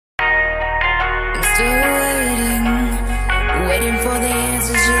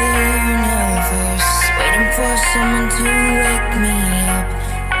someone to wake me up,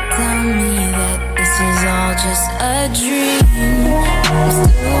 tell me that this is all just a dream. I'm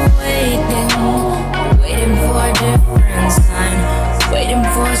still waiting for a different sign, waiting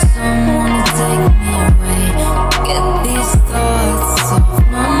for someone to take me away, get these thoughts off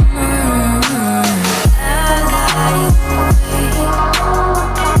my mind. As I wait,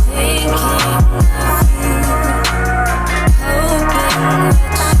 thinking of you, hoping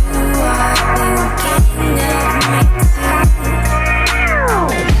that you are thinking of me too.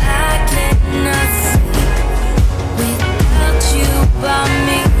 I cannot sleep without you by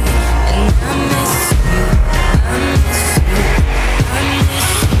me, and I miss you, I miss you, I miss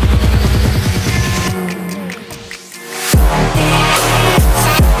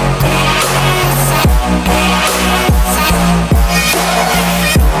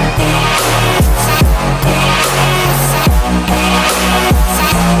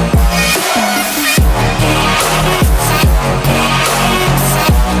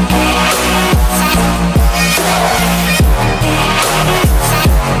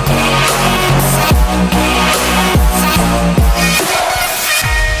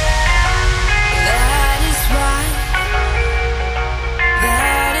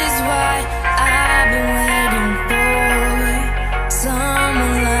That is why I've been waiting for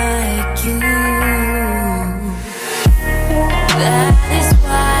someone like you. That is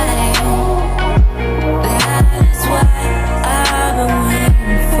why I've been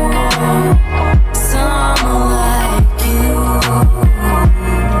waiting for someone like you.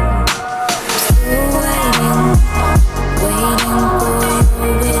 Still waiting for your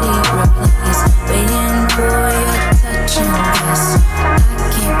witty replies, waiting for your touch and kiss. I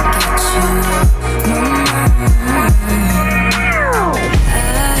can't get you off my mind.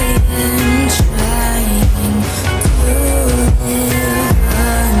 I am trying to live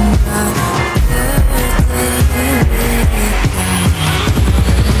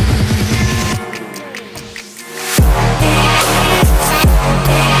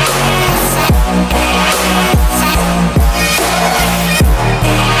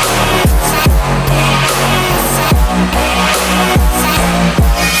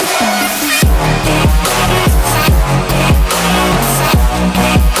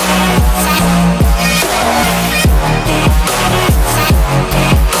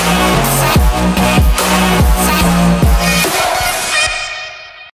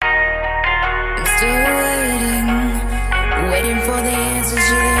I'm still waiting for the answers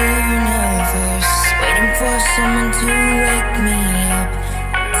to the universe, waiting for someone to wake me up,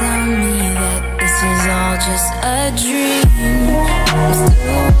 tell me that this is all just a dream. I'm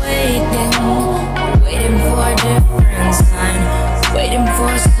still waiting for a different sign, waiting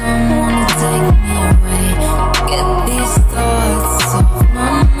for someone to take me away, get these thoughts off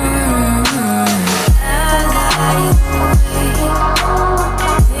my mind. As I wait,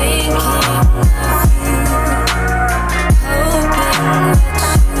 thinking of you, hoping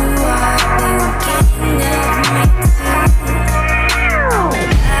that you are thinking of me too.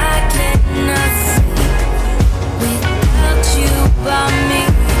 I cannot sleep without you by me,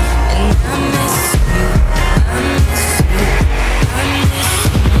 and I miss you, I miss you, I miss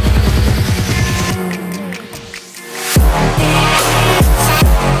you.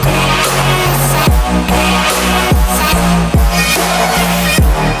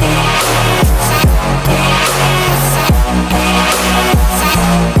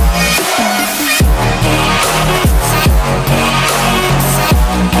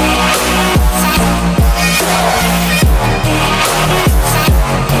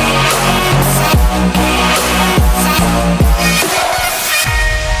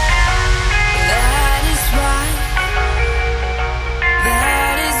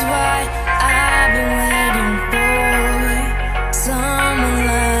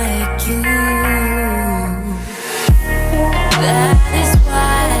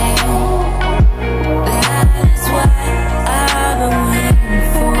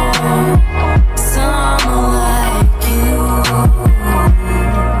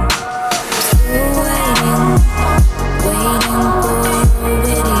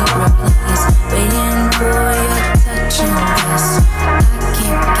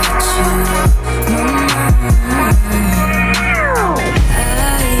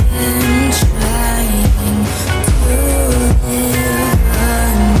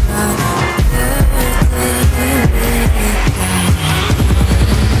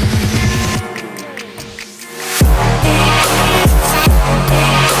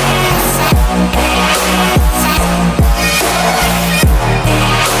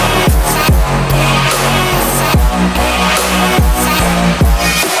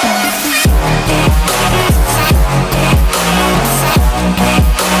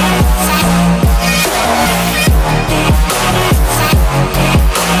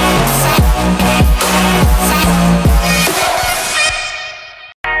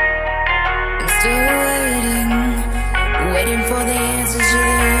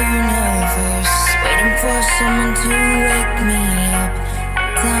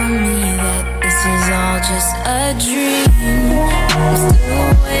 just a dream. I'm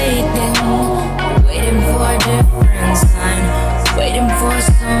still waiting for a different sign, waiting for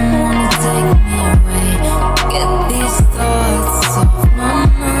someone to take me away, get these thoughts off my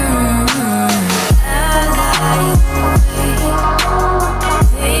mind. As I wait,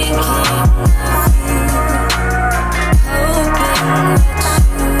 thinking of you, hoping that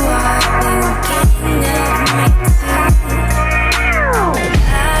you are thinking of me too.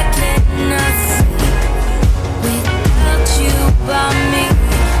 I cannot sleep without you by me,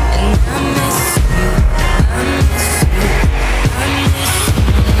 and I miss you, I miss you, I miss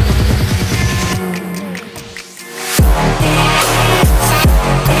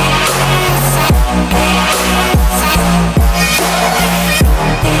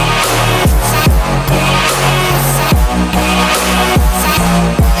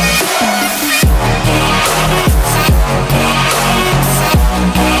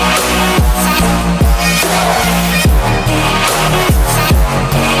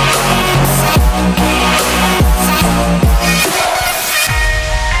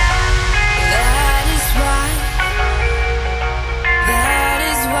That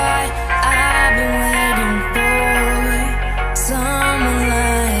is why I've been waiting for someone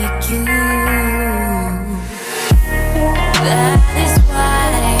like you. That is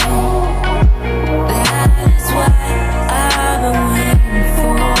why I've been waiting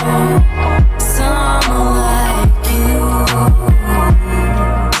for someone like you.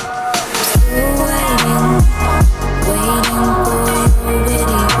 Still waiting for your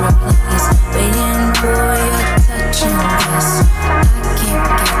witty replies, waiting for your touch and kiss. I can't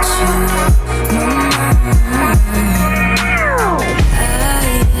get you off my mind. I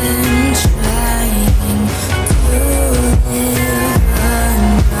am trying to live my birthday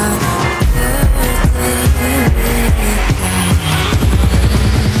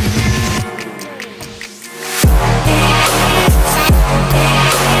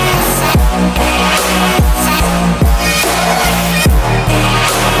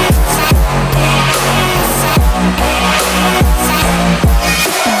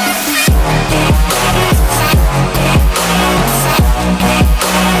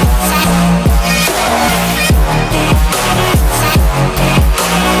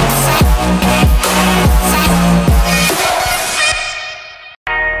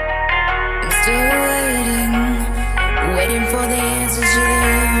I'm still waiting for the answers to the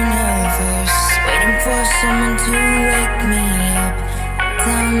universe, waiting for someone to wake me up,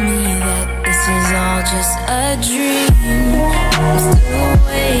 tell me that this is all just a dream. I'm still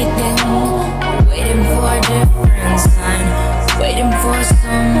waiting for a different sign, waiting for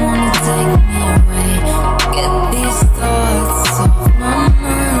someone to take me away, get these thoughts off my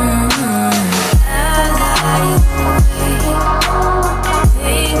mind. As I wait,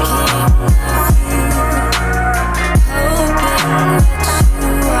 thinking of you, hoping that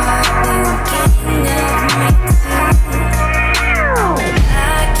you are thinking of me too.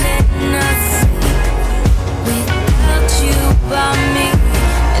 I cannot sleep without you by me.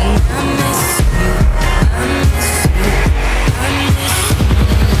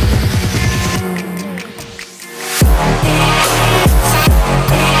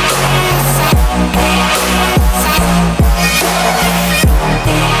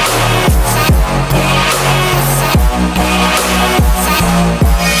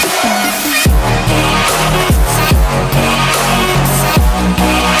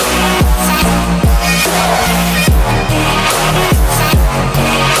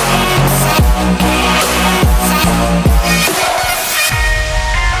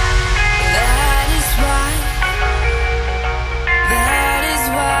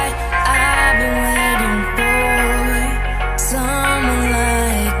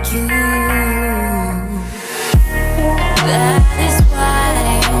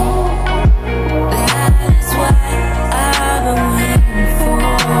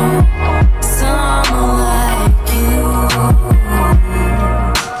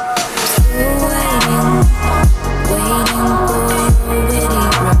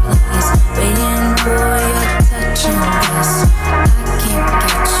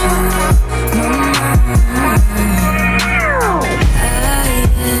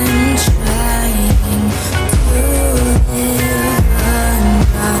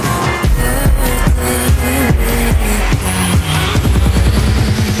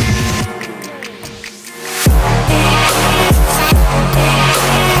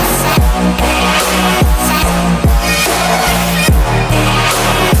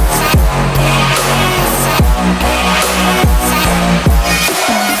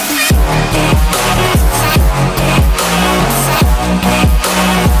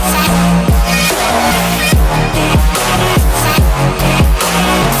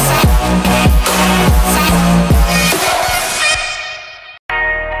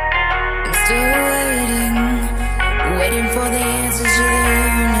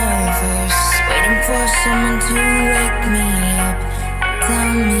 me up,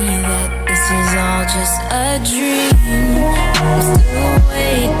 tell me that this is all just a dream. I'm still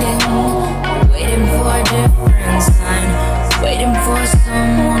waiting for a different sign, waiting for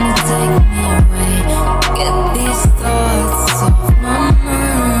someone to take me away, get these thoughts off my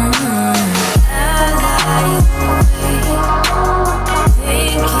mind. As I wait,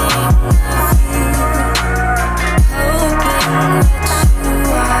 thinking of you, hoping that you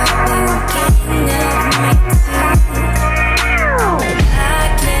are thinking of me too. I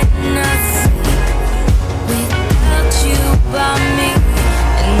cannot sleep without you by me,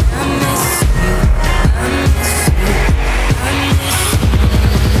 and I miss you, I miss you, I miss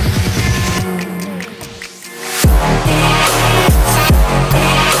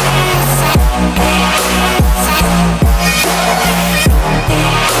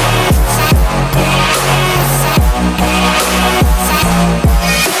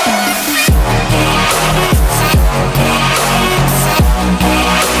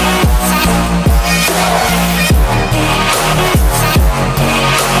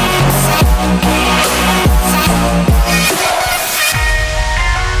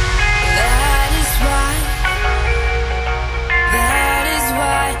That is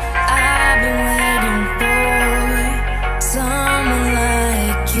why I've been waiting for someone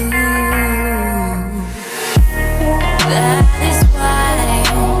like you. That is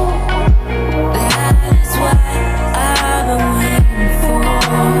why I've been waiting for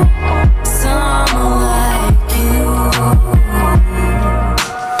someone like you.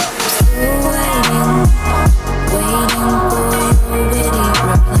 Still waiting for your witty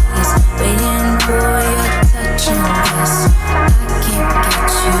replies, waiting for your touch and kiss. I can't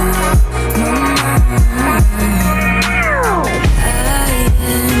get you off my mind. I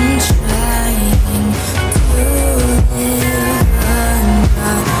am trying to live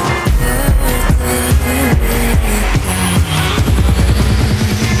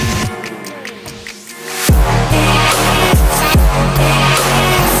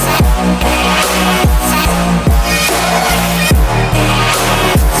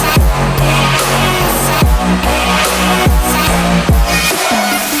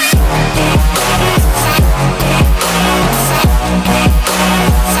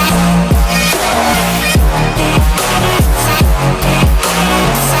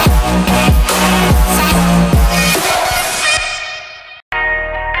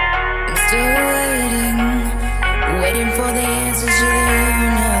I'm still waiting for the answers to the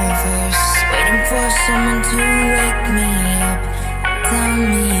universe, waiting for someone to wake me up, tell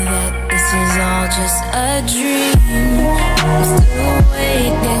me that this is all just a dream. I'm still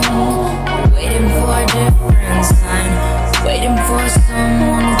waiting for a different sign, waiting for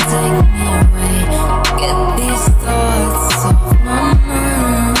someone to take me away, get these